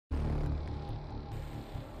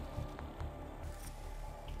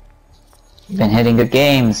Been hitting good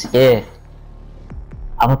games, yeah.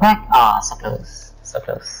 Upper pack? Ah, so close. So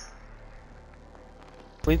close.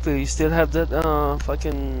 Wait, do you still have that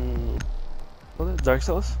fucking what is it, Dark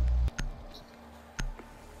Souls?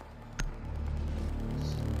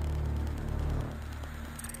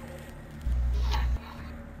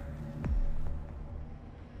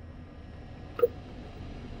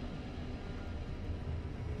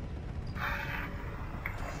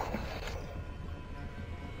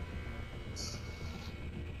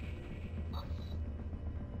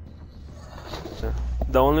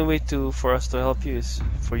 The only way for us to help you is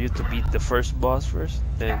for you to beat the first boss first,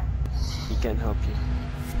 then he can help you.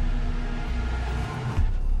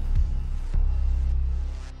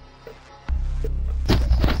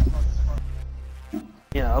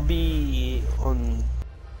 Yeah, I'll be on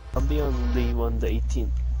day 1, the 18th.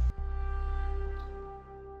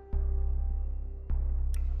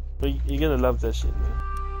 You're gonna love that shit, man.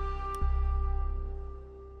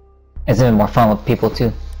 It's even more fun with people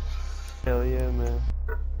too. Hell yeah, man.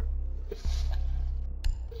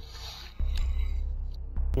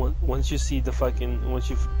 Once you see the fucking once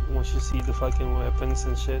you see the fucking weapons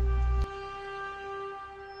and shit.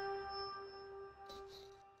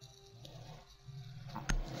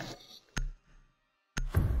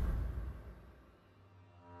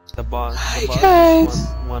 The boss is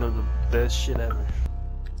one of the best shit ever.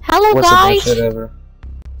 Hello, What's guys. the best shit ever?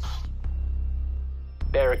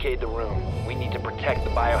 Barricade the room. We need to protect the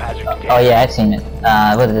biohazard container. Oh yeah, I've seen it.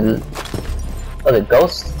 What is it? Was it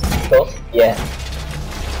Ghost? Ghost? Yeah.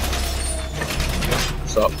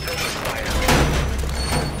 What's up?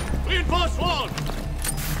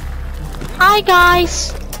 Hi,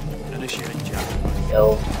 guys.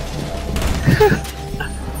 Yo.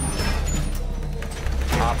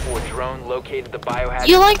 Op 4 drone located the biohazard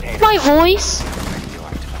You like container. my voice?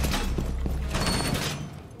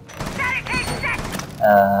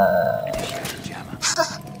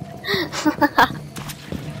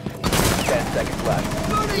 10 seconds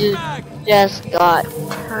left. You just got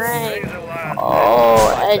pranked.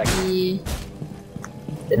 Oh, Eddie.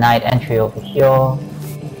 Denied entry over here. Op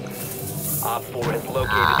 4 has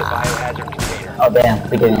located the biohazard container. Oh damn,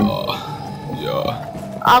 we didn't.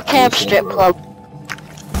 Yeah. I'll camp strip club.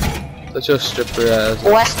 Let's just strip your ass.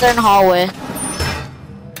 Western hallway.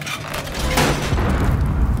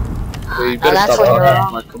 So you better that's stop what you're talking.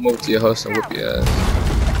 wrong. Like, come over to your house and whip your ass.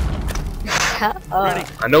 Oh.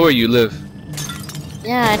 I know where you live.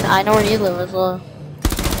 Yeah, I know where you live as well.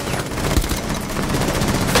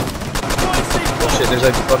 Shit, there's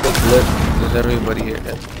like fucking flip. There's everybody here.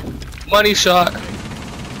 Money shot.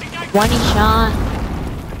 One shot.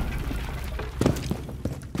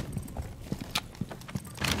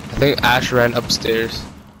 I think Ash ran upstairs.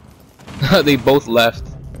 They both left.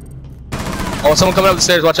 Oh, someone coming up the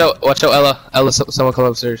stairs. Watch out, Ella. Ella, someone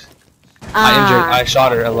coming upstairs. I injured. I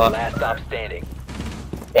shot her, Ella. Last stop standing.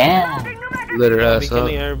 Damn. Lit her I'll ass be up.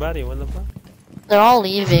 killing everybody. What the fuck? They're all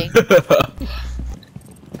leaving.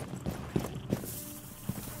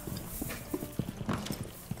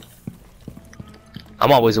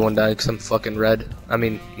 I'm always the one dying because I'm fucking red. I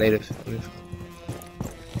mean, native.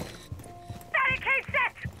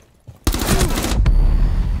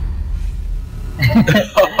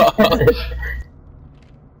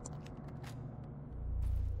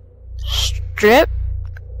 Strip.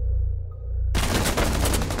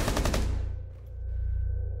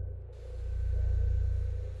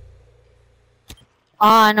 Oh,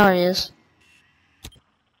 I know where he is.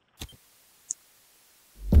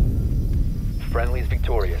 Friendly's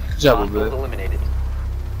victorious. Good job, Hostiles bro. eliminated.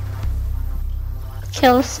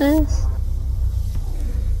 Kill sis.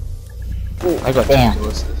 I got Damn. two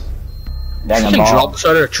what's this? Dragon Fucking Ball. drop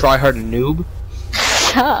shot or try hard noob.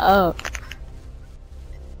 Shut up.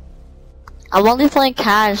 I'm only playing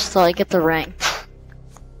cash so I get the rank.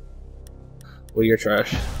 Well, you're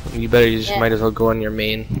trash. You better. You just Yeah. might as well go on your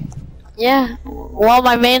main. Yeah. Well,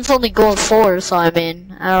 my main's only gold 4, so I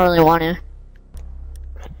mean, I don't really want to.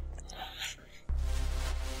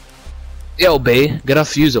 Yeah, obey. Get off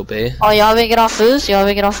fuse, obey. Oh, you want me to get off Foos? You want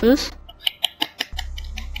me to get off Foos?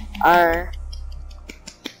 Alright.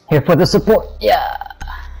 Here for the support. Yeah.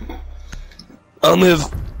 I'll live.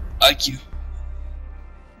 IQ.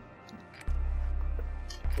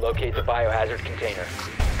 Locate the biohazard container.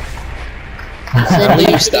 I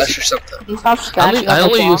only use stash or something. You stop scratching I up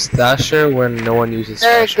only the use stasher when no one uses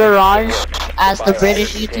Their stasher. garage, as the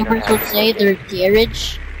British YouTubers would say, their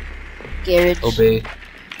garage. Garage. Obey.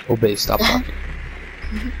 Obey, stop talking.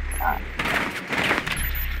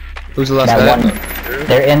 Who's the last That guy? one.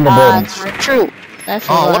 They're in the building. It's recruit. That's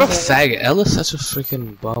Oh, what a last one. faggot. Ella's such a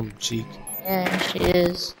freaking bum cheek. Yeah, she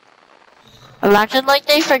is. Imagine like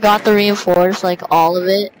they forgot to reinforce like all of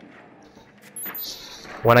it.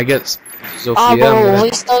 When I get Sophia, Oh, I'm bro,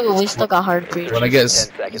 gonna, we still got hard breach. when I get 10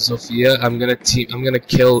 seconds. Sophia, I'm gonna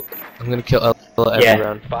kill Ella every Yeah.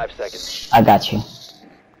 round. 5 seconds. I got you.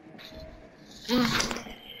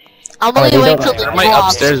 I'm Oh, only they waiting don't- till They're the right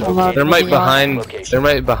co-ops upstairs. come up, They're to right be honest. behind. They're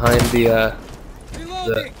right behind the.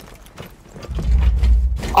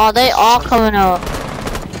 Oh, they all coming out.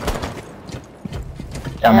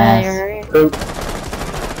 Dumbass. you're right. Oop.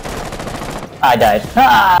 I died.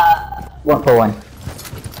 Ah! 1 for 1.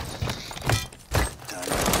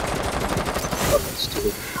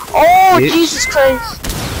 Oh, Bitch. Jesus Christ.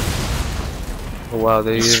 Oh, wow,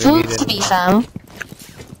 they It's even need food to it. be fam.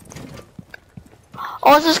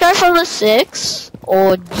 Oh, is this guy from the 6?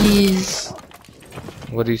 Oh, jeez.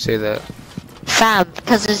 What do you say that? Fam,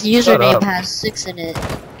 because his Shut username up. has 6 in it.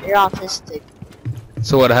 You're autistic.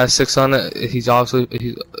 So what? It has 6 on it. He's also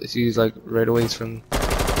he's like right away. He's from.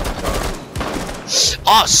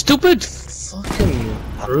 Oh, stupid! Fucking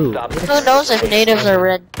rude. Stop. Who knows if natives are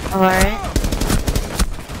red? Alright.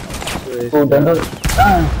 Oh, don't do it.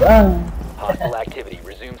 Run. Hostile activity.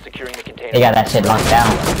 Resume securing the container. They got that shit locked down.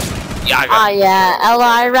 Ah, yeah. Ella,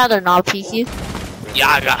 I'd rather not peek you. Resume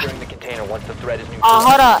securing the container once the threat is Oh, neutralized.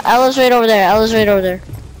 hold on. Ella's right over there. Ella's right over there.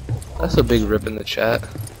 That's a big rip in the chat.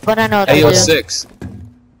 But I know what to Ayo do. 6.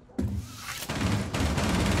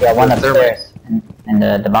 Yeah, one They're upstairs. And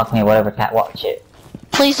the balcony, whatever, cat watch it.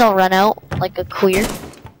 Please don't run out like a queer.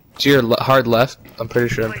 To your hard left. I'm pretty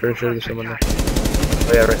sure there's someone there.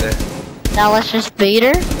 Oh yeah, right there. Now let's just bait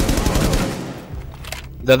her.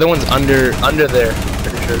 The other one's under there.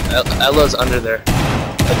 Pretty sure. Ella's under there.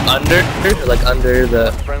 Like under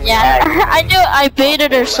the. Friendly Yeah, activity. I knew I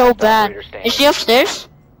baited her so bad. Is she upstairs?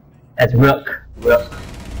 That's Rook.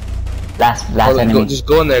 Last Oh, enemy. just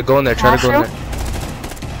go in there. Go in there. Try to go in there.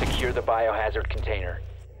 Secure the biohazard container.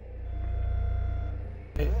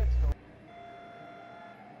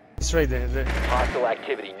 It's right there. Hostile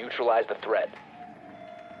activity. Neutralize the threat.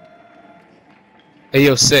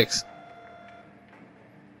 Ayo 6.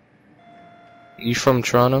 You from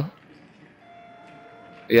Toronto?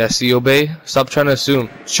 Yeah, see Obey? Stop trying to assume.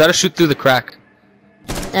 Try to shoot through the crack.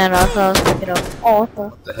 Yeah, no, that's what I was thinking of. Oh, what the?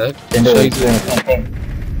 What the heck? Then Show they're you doing the same thing.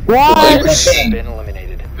 What? Doing the same Been thing.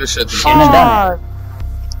 eliminated. Good shit. Shouldn't have done Fuck.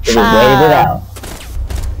 it. They just waited it out.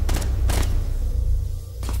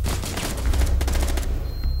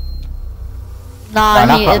 Nah,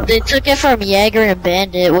 Why not? they took it from Jaeger and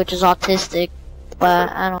Bandit, which is autistic. But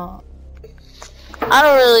I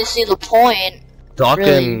don't really see the point. Doc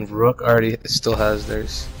Really? and Rook already still has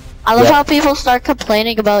theirs. I love Yeah. how people start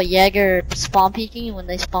complaining about Jaeger spawn peeking when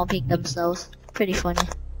they spawn peek themselves. Pretty funny.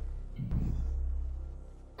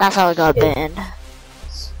 That's how it got banned.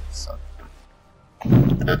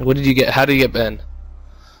 What did you get? How did you get banned?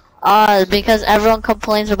 Because everyone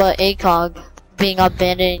complains about ACOG being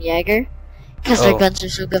abandoned in Jaeger. Because their Oh. guns are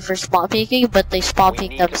so good for spawn peeking, but they spawn We peek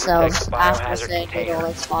need to themselves protect the after biohazard saying they container. don't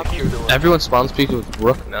like spawn Secure peeking. the room. Everyone spawn speaks with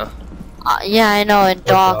Rook now. Yeah, I know, and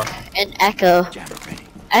Doc, Doc. and Echo.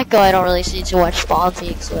 Echo I don't really see too much spawn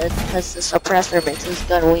peeks with, because the suppressor makes his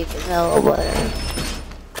gun weak as hell, but...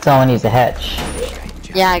 Someone needs a hatch.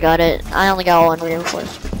 Yeah, I got it. I only got one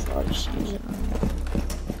reinforcement, so I'll just use it.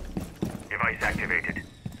 Device activated.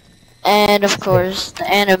 And of course,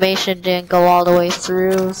 the animation didn't go all the way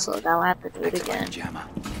through, so now I have to do it again.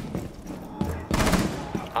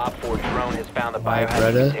 Op 4 drone has found the My biohazard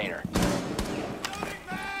brother. container.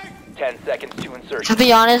 10 seconds to To insertion.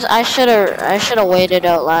 be honest, I should've waited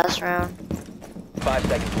out last round. 5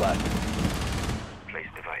 seconds left. Place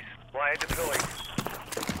device. Wire deployed.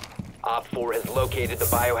 Op 4 has located the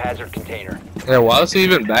biohazard container. Yeah, why is he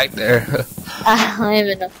even back there? I don't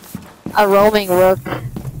even know. A roaming rook.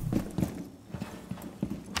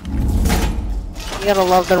 You gotta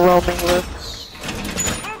love the roaming rooks.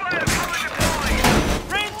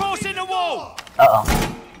 Reinforcing the wall! Uh-oh.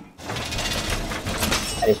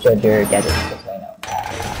 I destroyed your gadget, just so you know.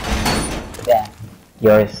 Yeah.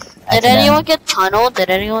 Yours. Did S&M. anyone get tunneled? Did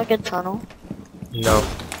anyone get tunneled? No.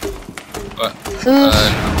 But, Who's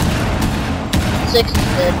 6 is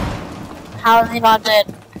dead? How is he not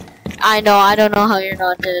dead? I don't know how you're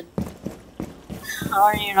not dead. How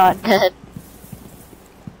are you not dead?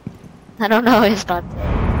 I don't know he's not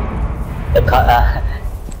dead.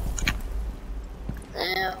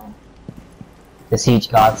 Damn. The siege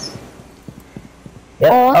gods.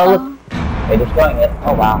 Yep. Oh, Oh, look. They're destroying it.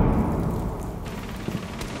 Oh, wow.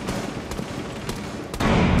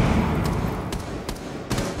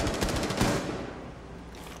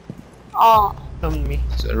 Oh, Me.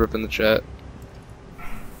 it's a rip in the chat.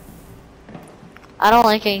 I don't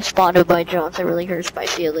like getting spotted by drones. It really hurts my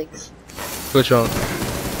feelings. Which one?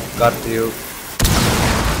 Got you.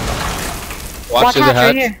 Watch through the out hatch.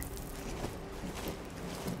 right here.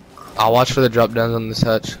 I'll watch for the drop downs on this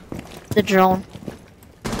hatch. The drone.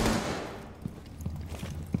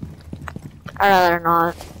 I'd rather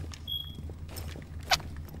not.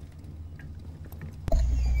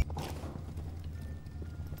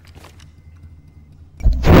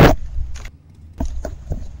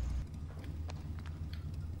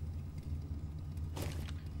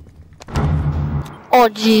 Oh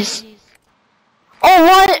jeez. Oh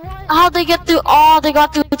what? How'd they get through? Oh, they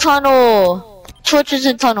got through the tunnel. Twitch is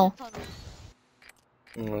in tunnel.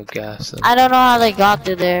 Oh, gas. I don't know how they got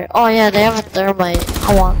through there. Oh yeah, they have a thermite.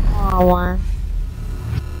 I want.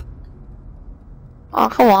 Oh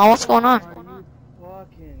come on, what's going on?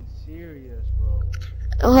 Fucking serious, bro.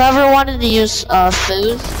 Whoever wanted to use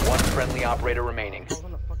food. One friendly operator remaining.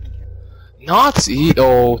 Nazi?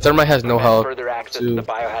 Oh, thermite has no Prevent health. Further access to Dude. the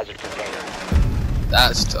biohazard container.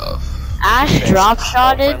 That's tough. Ash drop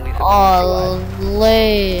shotted. Oh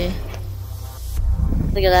lay.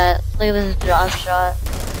 Look at that. Look at this drop shot.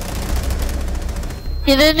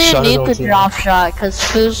 He didn't even Shot his need own the team. drop shot because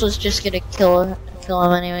Foos was just gonna kill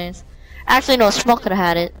him anyways. Actually no, Smoke could have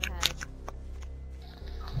had it.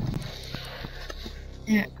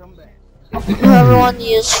 Yeah. Whoever wanted to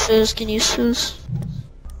use Foos can use Foos.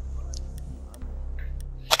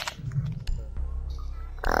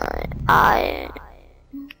 I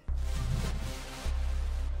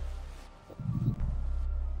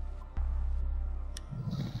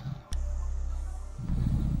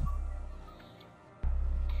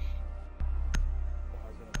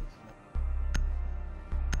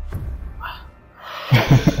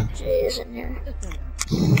Jay's in here.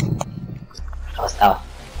 Oh, stuff.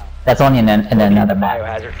 That's only in another map.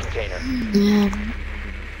 Biohazard container. Man.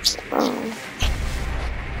 Oh.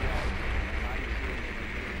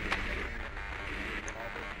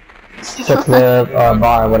 Strip club or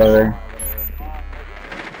bar, whatever.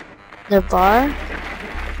 The bar?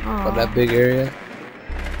 On that big area.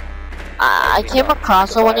 I came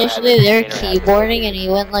across someone yesterday, they were keyboarding and he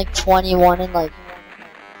went like 21 and like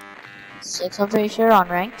 6, I'm pretty sure, on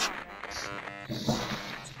ranked.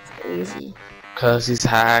 Crazy. Cause he's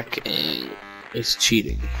hacking. He's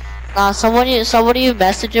cheating. Nah, somebody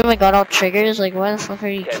messaged him and got all triggers, like why the fuck are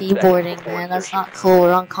you keyboarding, man? That's not cool,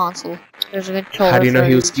 we're on console. There's a controller. How do you know for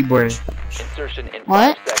he it. was keyboarding? Insertion in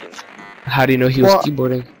What? 5 seconds. How do you know he was Well-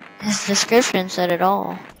 keyboarding? His description said it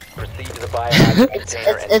all. Proceed to the biohazard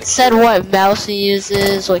container and It said what mouse he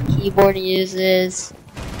uses, what keyboard he uses.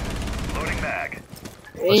 Loading mag. Watch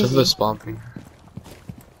out for the Crazy. spawn ping.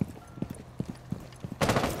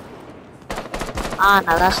 Ah,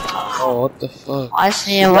 no, that's tough. Oh, what the fuck? I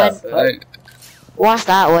see him. Watch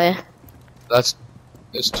that way. That's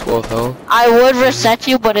it's 12 health. I would reset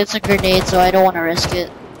you, but it's a grenade, so I don't want to risk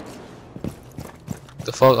it.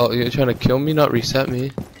 The fuck? Oh, you're trying to kill me, not reset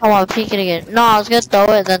me? Come on, peek it again. No, I was gonna throw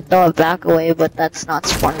it and then throw it back away, but that's not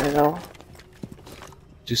smart at all.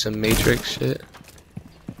 Do some matrix shit.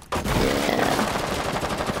 Yeah.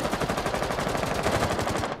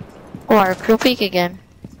 Or crew peek again.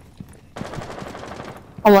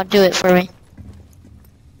 Come on, do it for me.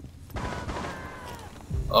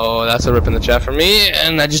 Oh, that's a rip in the chat for me,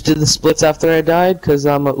 and I just did the splits after I died, cause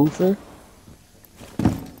I'm a oofer.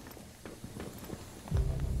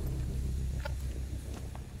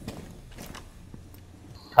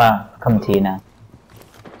 Coming to you now.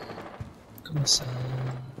 Come on, son.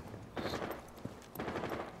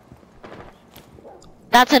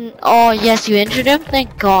 That's an. Oh, yes, you injured him?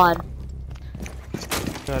 Thank God.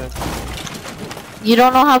 Got it. You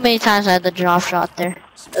don't know how many times I had the drop shot there.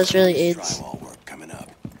 That's really AIDS. Drywall work coming up.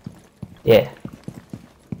 Yeah.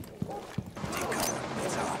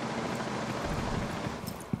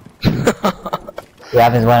 You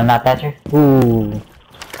happens when I'm not Thatcher? Ooh.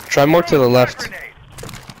 Try more to the left. Grenade.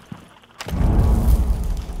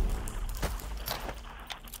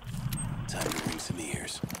 Time to ring some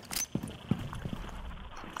ears.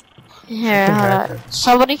 Here, hold on.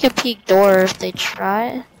 Somebody can peek door if they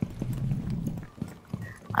try.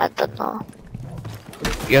 I don't know.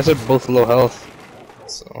 You guys are both low health.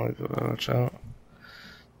 So watch out.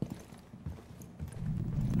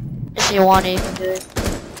 If you want it, you can do it.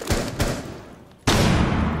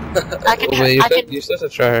 I can, Wait, I can, you're such a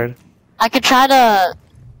tryhard. I can try to,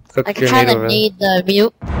 Cook I can your try nade to over there. need the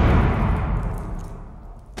mute.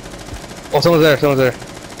 Oh, someone's there, someone's there.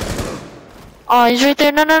 Oh, he's right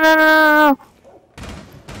there. No, no, no, no, no, no.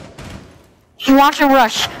 Just watch him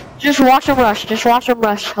rush. Just watch him rush. Just watch him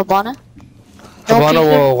rush. Habana. Don't Havana peek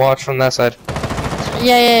him. will watch from that side. Yeah,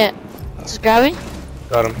 yeah, yeah. Just grab me.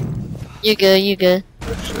 Got him. You good, you good.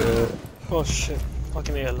 Shit. Oh shit.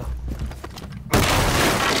 Fucking Ella.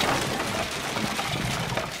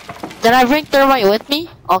 Did I bring thermite with me?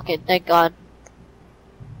 Okay, thank God.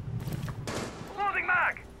 Loading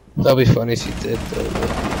mag. That'd be funny if you did,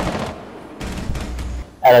 though.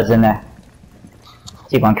 Ella's in there.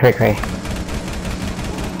 Keep on cray cray.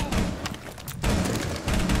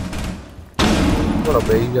 What up,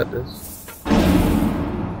 Bay? You got this.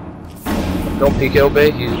 Don't peek,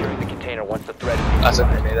 Bay. He's. Securing the container once the threat is That's a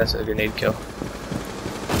neutralized. grenade. That's a grenade kill.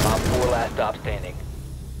 Op 4 last stop standing.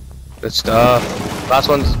 Good stuff. Last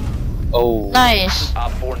one's. Oh. Nice.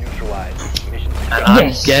 Op 4 neutralized. Mission And I'm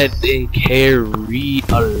Yes. getting carry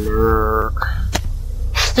alert.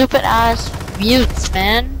 Stupid ass mutes,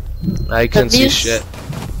 man. I couldn't see mutes- shit.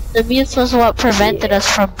 The mutes was what prevented us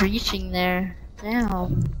from breaching there.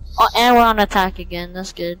 Damn. Oh, and we're on attack again.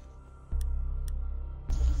 That's good.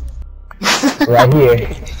 Right here.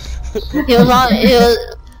 He was on.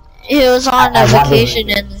 He was on a vacation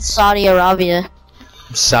in Saudi Arabia.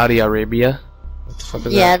 Saudi Arabia? What the fuck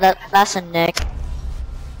is Yeah, that? that's a Nick.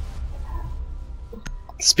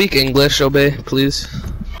 Speak English, Obey, please.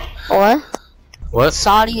 What? What?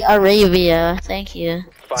 Saudi Arabia. Thank you.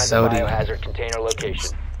 Find Saudi. the biohazard container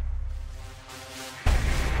location.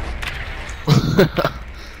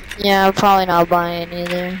 Yeah, I'm probably not buying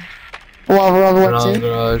either. Well, World War Wrong II.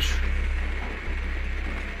 garage.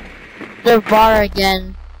 They're bar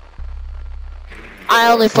again.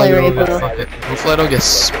 I only play Rainbow. Hopefully I don't get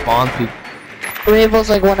spawned, people. Rainbow's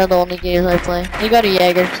like one of the only games I play. You go to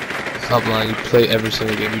Jaeger. Stop lying, you play every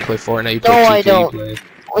single game. You play Fortnite, you No, play 2K, I don't. you play,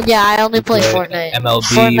 Well, yeah, I only you play Fortnite. MLB,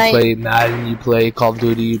 Fortnite. you play Madden, you play Call of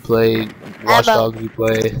Duty, you play Watch Dogs, you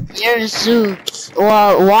play... You're Zooks.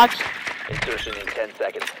 Well, watch. Insertion in 10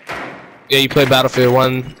 seconds. Yeah, you play Battlefield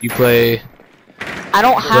 1, you play... I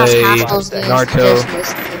don't have Play half those games. Naruto.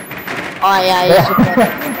 Just oh yeah, I used to play.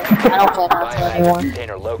 I don't play Naruto Biohazard anymore.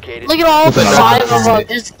 container located. Look at all You play 5 of Naruto. them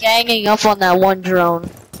just ganging up on that one drone.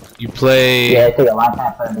 You play... Yeah, it took a long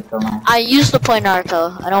time for him to kill mine. I used to play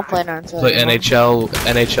Naruto. I don't play Naruto Play anymore.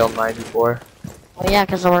 NHL 94. Well, yeah,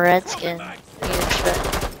 because I'm a Redskin. Weird shit.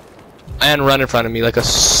 And run in front of me like a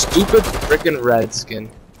stupid freaking Redskin.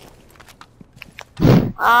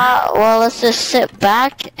 Well, let's just sit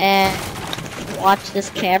back and watch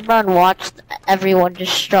this camera and watch everyone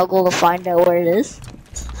just struggle to find out where it is.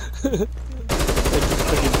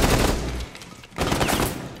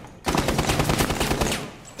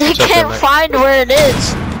 They Check can't that, find where it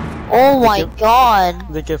is. Oh my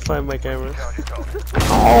god. They can find my camera.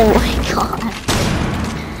 Oh my god.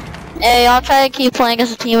 Hey, I'll try to keep playing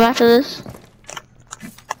as a team after this.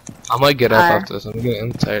 I might get up Alright. after this.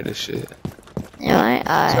 I'm tired of shit.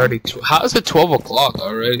 Yeah, It's already how is it 12 o'clock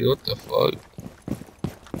already? What the fuck?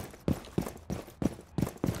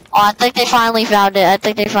 Oh, I think they finally found it. I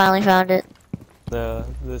think they finally found it. No,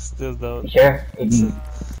 they still don't. You sure? They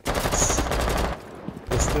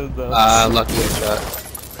still don't. Lucky I shot.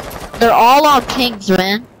 They're all on pings,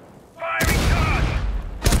 man.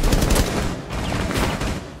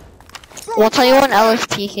 We'll tell you when Ella's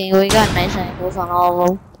peeking. We got nice angles on all of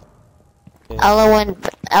them. Yeah.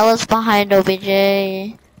 Ella's behind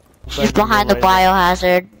OBJ. She's behind the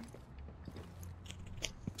biohazard.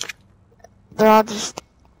 They're all just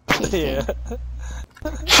peeking. Yeah.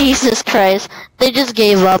 Jesus Christ. They just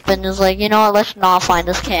gave up and was like, you know what, let's not find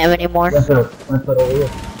this cam anymore. Let's put over here.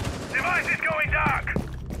 Device is going dark.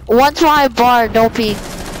 Once my bar, don't peek.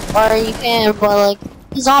 Or you can, but like,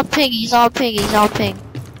 he's on ping, he's on ping, he's on ping.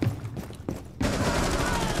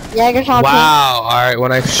 Jaeger's on Wow. All right.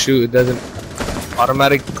 When I shoot, it doesn't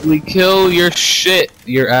automatically kill your shit.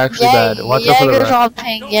 You're actually ping. bad. Watch out for the Jaeger's right. on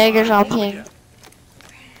ping, Jaeger's on ping.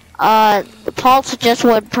 The Pulse just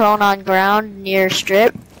went prone on ground near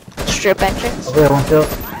strip entrance. Over here, one kill.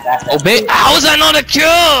 That's Oh, babe, how is that not a kill?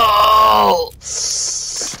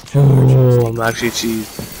 Oh, I'm actually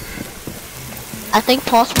cheesed. I think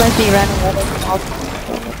Pulse might be running out of Pulse.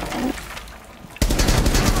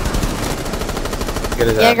 Get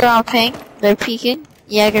his Jaeger ass. on ping, they're peeking.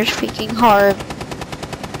 Jaeger's peeking hard.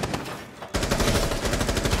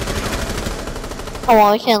 Come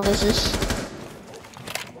on, we can't lose this.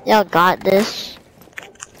 Y'all got this.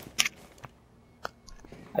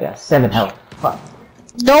 I got 7 health. Fuck.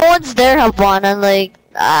 No one's there, Habana, and like,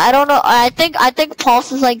 I don't know, I think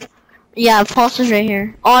Pulse is like, yeah, Pulse is right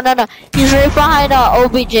here. Oh, no, he's right behind,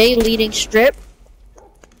 OBJ leading strip.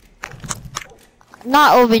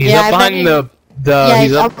 Not OBJ, He's up behind the yeah,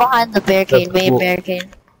 he's up behind the barricade, main pool. barricade.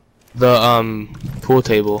 The pool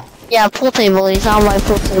table. Yeah, pool table, he's on my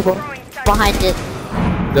pool table. Behind it.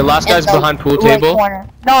 The last guy's In the behind pool right table. corner.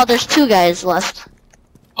 No, there's 2 guys left.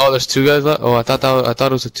 Oh, there's 2 guys left. Oh, I thought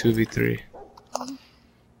it was a 2v3.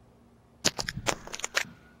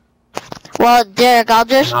 Well, Derek, I'll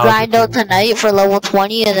just grind out tonight for level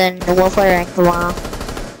 20 and then we'll play rank tomorrow.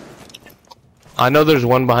 I know there's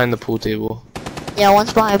one behind the pool table. Yeah,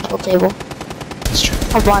 one's behind the pool table. That's true.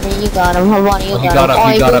 Habani, you got him. Habani, you He got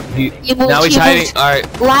him. got up. He moved, Now he's hiding. moved.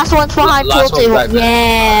 Alright. Last one's behind pool Last one's table. right there.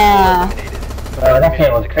 Yeah. Bro, that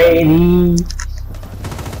kid was crazy.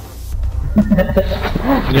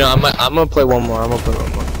 You know, I'm gonna play one more. Alright.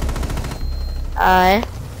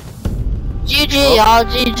 GG, y'all.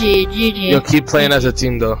 GG. Yo, keep playing as a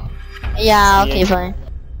team though. Yeah, I'll keep playing.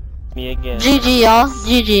 Me again. GG, y'all.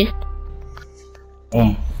 GG.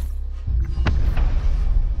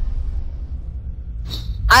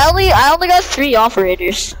 I only got 3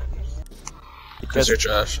 operators. Because you're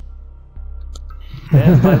trash.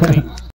 Yeah, by the way,